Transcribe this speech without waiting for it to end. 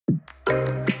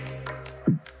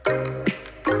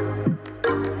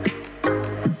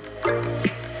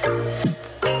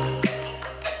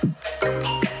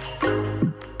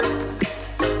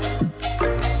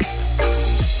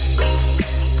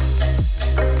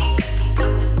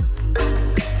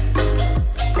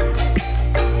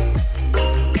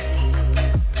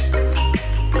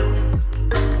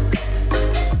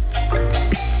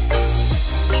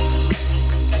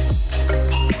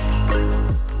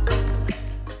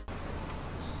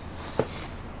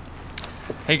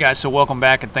Hey guys, so welcome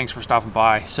back and thanks for stopping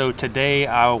by. So today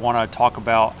I want to talk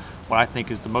about what I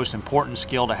think is the most important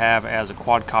skill to have as a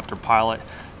quadcopter pilot,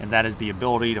 and that is the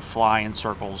ability to fly in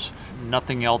circles.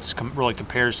 Nothing else really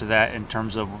compares to that in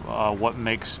terms of what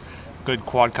makes good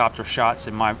quadcopter shots,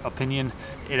 in my opinion.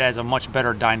 It adds a much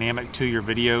better dynamic to your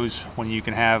videos when you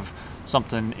can have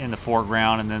something in the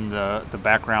foreground and then the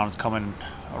background is coming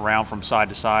around from side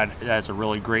to side. That's a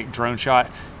really great drone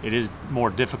shot. It is more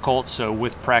difficult, so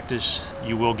with practice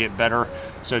you will get better.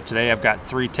 So today I've got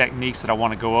 3 techniques that I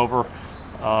want to go over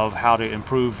of how to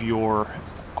improve your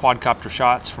quadcopter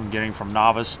shots from getting from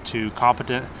novice to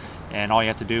competent, and all you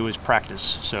have to do is practice.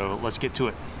 So let's get to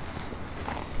it.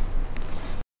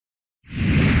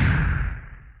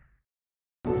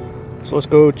 So let's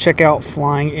go check out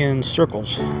flying in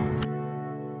circles.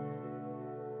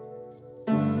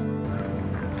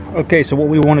 Okay, so what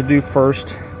we want to do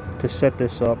first to set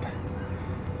this up,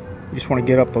 you just want to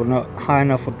get up high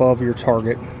enough above your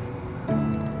target,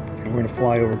 and we're going to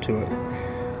fly over to it.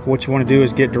 What you want to do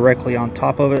is get directly on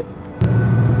top of it.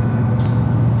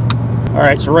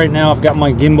 Alright, so right now I've got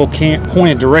my gimbal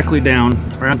pointed directly down,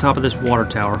 right on top of this water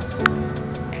tower.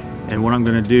 And what I'm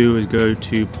going to do is go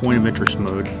to point of interest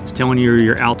mode. It's telling you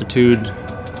your altitude.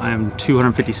 I am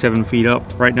 257 feet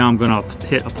up. Right now I'm going to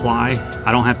hit apply.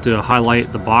 I don't have to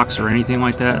highlight the box or anything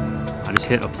like that. I just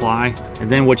hit apply. And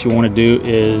then what you want to do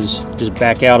is just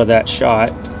back out of that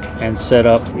shot and set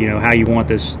up, you know, how you want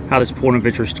this, how this point of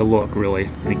interest to look, really.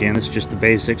 And again, this is just the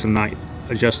basics. I'm not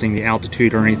adjusting the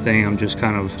altitude or anything. I'm just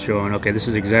kind of showing, okay, this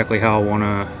is exactly how I want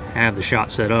to have the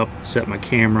shot set up. Set my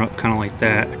camera up kind of like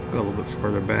that. Go a little bit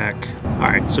further back. All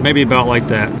right, so maybe about like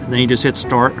that. And then you just hit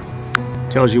start.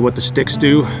 Tells you what the sticks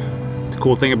do. The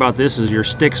cool thing about this is your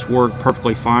sticks work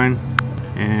perfectly fine,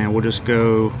 and we'll just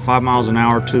go 5 miles an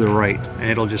hour to the right, and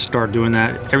it'll just start doing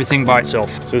that, everything by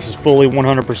itself. So this is fully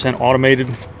 100% automated.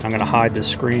 I'm going to hide this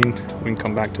screen. We can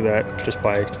come back to that just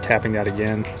by tapping that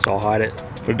again, so I'll hide it.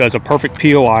 But it does a perfect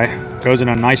POI, goes in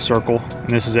a nice circle, and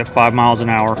this is at 5 miles an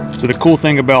hour. So the cool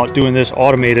thing about doing this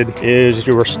automated is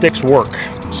your sticks work.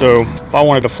 So if I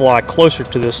wanted to fly closer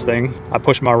to this thing, I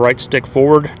push my right stick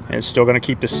forward, and it's still going to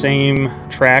keep the same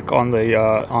track on the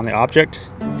object,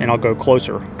 and I'll go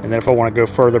closer. And then if I want to go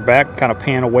further back, kind of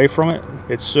pan away from it,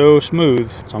 it's so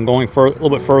smooth. So I'm going a little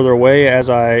bit further away as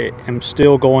I am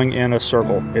still going in a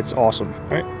circle. It's awesome. All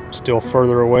right. Still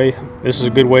further away. This is a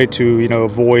good way to, you know,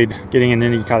 avoid getting in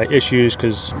any kind of issues,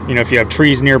 because, you know, if you have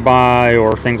trees nearby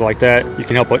or things like that, you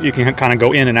can kind of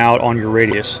go in and out on your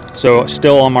radius. So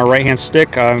still on my right hand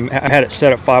stick, I had it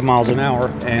set at 5 miles an hour,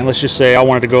 and let's just say I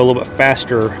wanted to go a little bit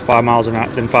faster 5 miles an hour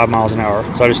than 5 miles an hour.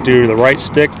 So I just do the right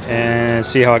stick and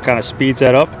see how it kind of speeds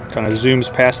that up, kind of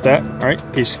zooms past that. All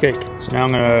right, piece of cake. So now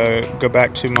I'm gonna go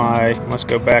back to let's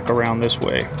go back around this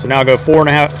way. So now I go 4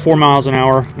 miles an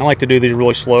hour. I like to do these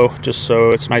really slow, just so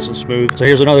it's nice and smooth. So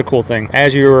here's another cool thing.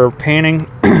 As you're panning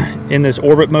in this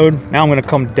orbit mode, now I'm gonna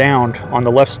come down on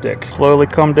the left stick. Slowly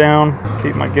come down,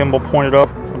 keep my gimbal pointed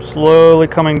up. I'm slowly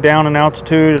coming down in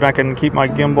altitude, and I can keep my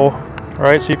gimbal. All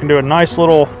right, so you can do a nice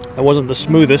little, that wasn't the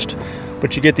smoothest,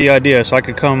 but you get the idea. So I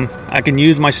can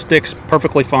use my sticks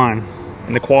perfectly fine.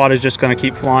 And the quad is just going to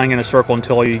keep flying in a circle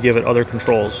until you give it other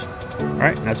controls. All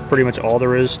right, and that's pretty much all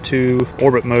there is to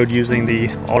orbit mode using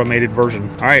the automated version.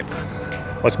 All right,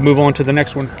 let's move on to the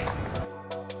next one.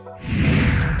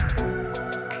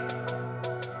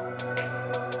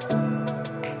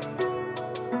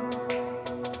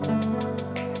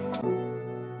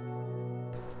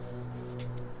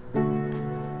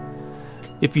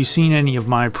 If you've seen any of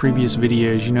my previous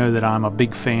videos, you know that I'm a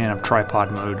big fan of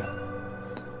tripod mode.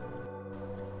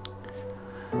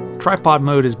 Tripod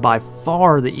mode is by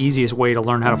far the easiest way to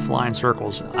learn how to fly in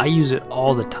circles. I use it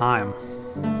all the time.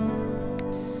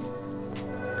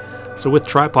 So with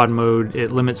tripod mode,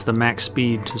 it limits the max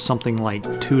speed to something like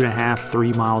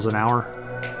 2.5–3 miles an hour.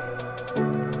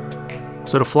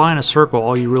 So to fly in a circle,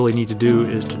 all you really need to do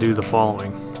is to do the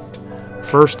following.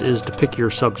 First is to pick your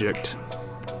subject.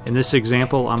 In this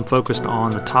example, I'm focused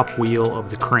on the top wheel of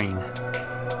the crane.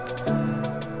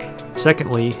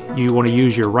 Secondly, you want to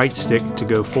use your right stick to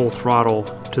go full throttle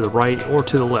to the right or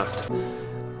to the left.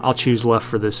 I'll choose left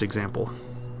for this example.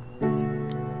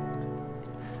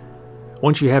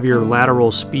 Once you have your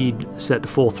lateral speed set to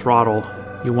full throttle,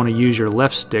 you want to use your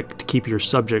left stick to keep your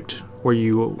subject where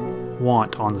you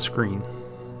want on the screen.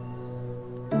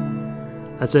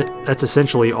 That's it. That's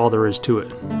essentially all there is to it.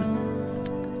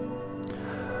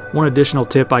 One additional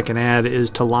tip I can add is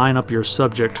to line up your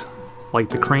subject, like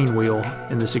the crane wheel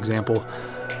in this example,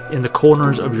 in the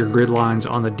corners of your grid lines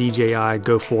on the DJI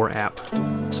Go 4 app.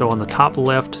 So on the top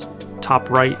left, top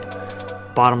right,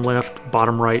 bottom left,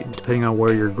 bottom right, depending on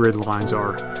where your grid lines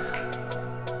are,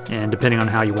 and depending on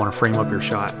how you want to frame up your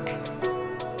shot.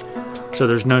 So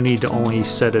there's no need to only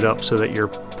set it up so that your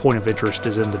point of interest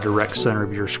is in the direct center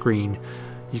of your screen.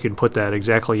 You can put that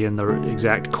exactly in the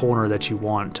exact corner that you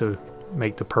want to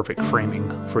make the perfect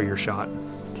framing for your shot.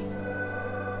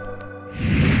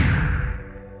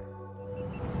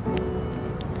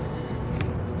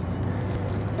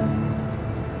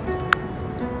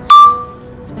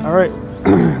 All right,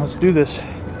 let's do this.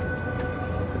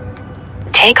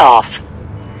 Take off.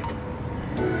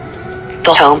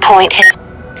 The home point is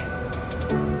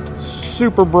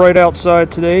super bright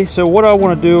outside today, so what I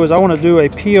want to do is I want to do a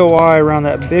POI around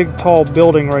that big tall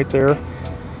building right there,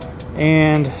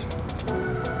 and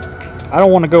I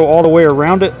don't want to go all the way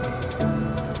around it,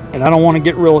 and I don't want to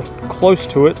get real close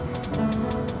to it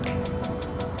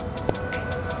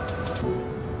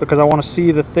because I want to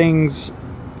see the things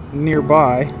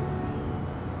nearby.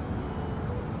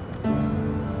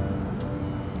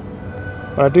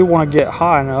 But I do want to get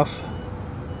high enough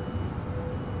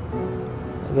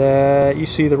that you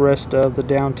see the rest of the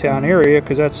downtown area,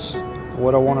 because that's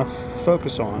what I want to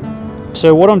focus on.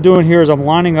 So what I'm doing here is I'm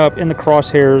lining up in the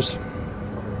crosshairs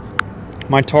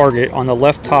my target on the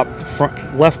left top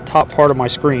part of my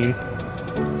screen,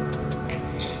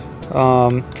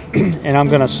 and I'm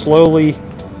going to slowly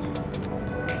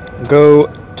go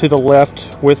to the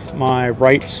left with my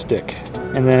right stick.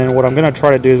 And then what I'm going to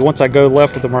try to do is once I go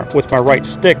left with my right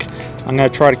stick, I'm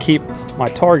going to try to keep my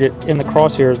target in the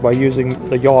crosshairs by using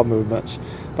the yaw movements.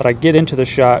 But I get into the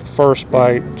shot first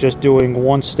by just doing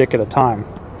one stick at a time.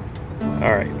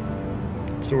 Alright,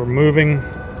 so we're moving.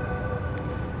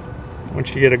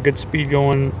 Once you get a good speed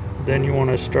going, then you want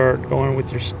to start going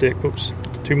with your stick. Oops,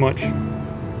 too much.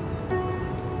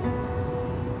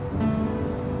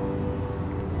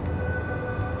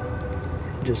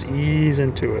 Just ease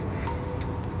into it.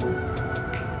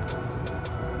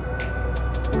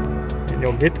 And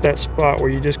you'll get to that spot where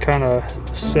you just kind of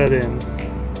set in.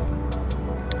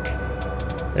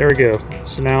 There we go.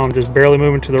 So now I'm just barely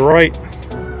moving to the right.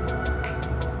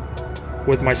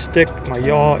 With my stick, my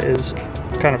yaw is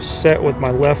kind of set with my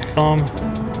left thumb.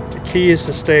 The key is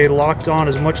to stay locked on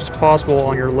as much as possible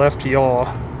on your left yaw,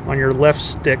 on your left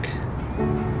stick,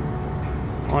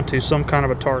 onto some kind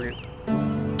of a target.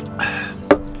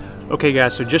 Okay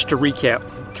guys, so just to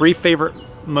recap, 3 favorite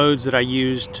modes that I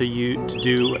use to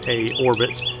do a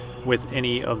orbit with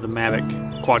any of the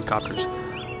Mavic quadcopters.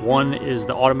 One is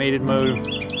the automated mode,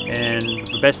 and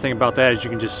the best thing about that is you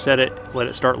can just set it, let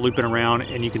it start looping around,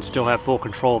 and you can still have full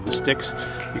control of the sticks.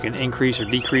 You can increase or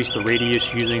decrease the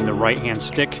radius using the right hand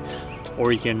stick,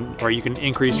 or you can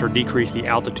increase or decrease the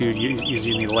altitude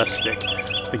using the left stick.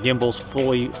 The gimbal's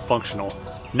fully functional.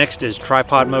 Next is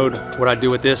tripod mode. What I do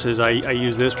with this is I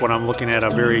use this when I'm looking at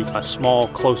a small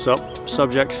close-up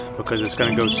subject, because it's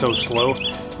going to go so slow.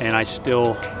 And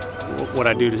what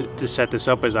I do to set this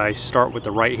up is I start with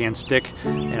the right hand stick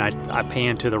and I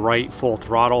pan to the right full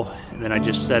throttle, and then I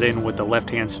just set in with the left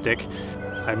hand stick.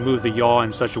 I move the yaw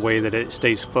in such a way that it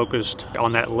stays focused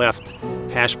on that left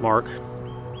hash mark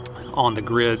on the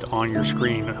grid on your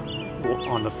screen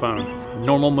on the phone.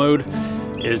 Normal mode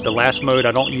is the last mode.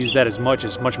 I don't use that as much.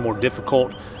 It's much more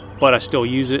difficult, but I still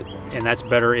use it, and that's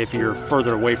better if you're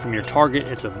further away from your target.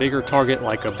 It's a bigger target,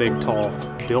 like a big tall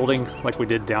building like we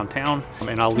did downtown.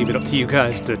 And I'll leave it up to you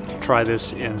guys to try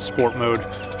this in sport mode.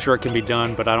 I'm sure it can be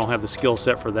done, but I don't have the skill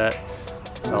set for that,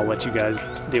 so I'll let you guys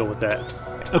deal with that.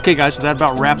 Okay guys, so that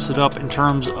about wraps it up in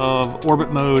terms of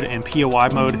orbit mode and POI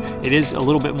mode. It is a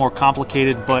little bit more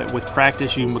complicated, but with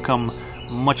practice you can become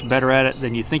much better at it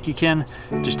than you think you can.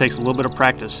 It just takes a little bit of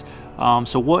practice.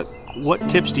 So what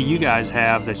tips do you guys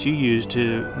have that you use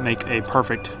to make a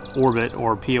perfect orbit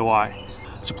or POI?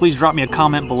 So please drop me a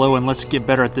comment below and let's get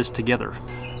better at this together.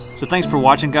 So thanks for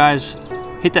watching guys.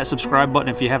 Hit that subscribe button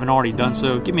if you haven't already done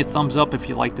so. Give me a thumbs up if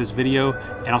you like this video,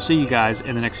 and I'll see you guys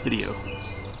in the next video.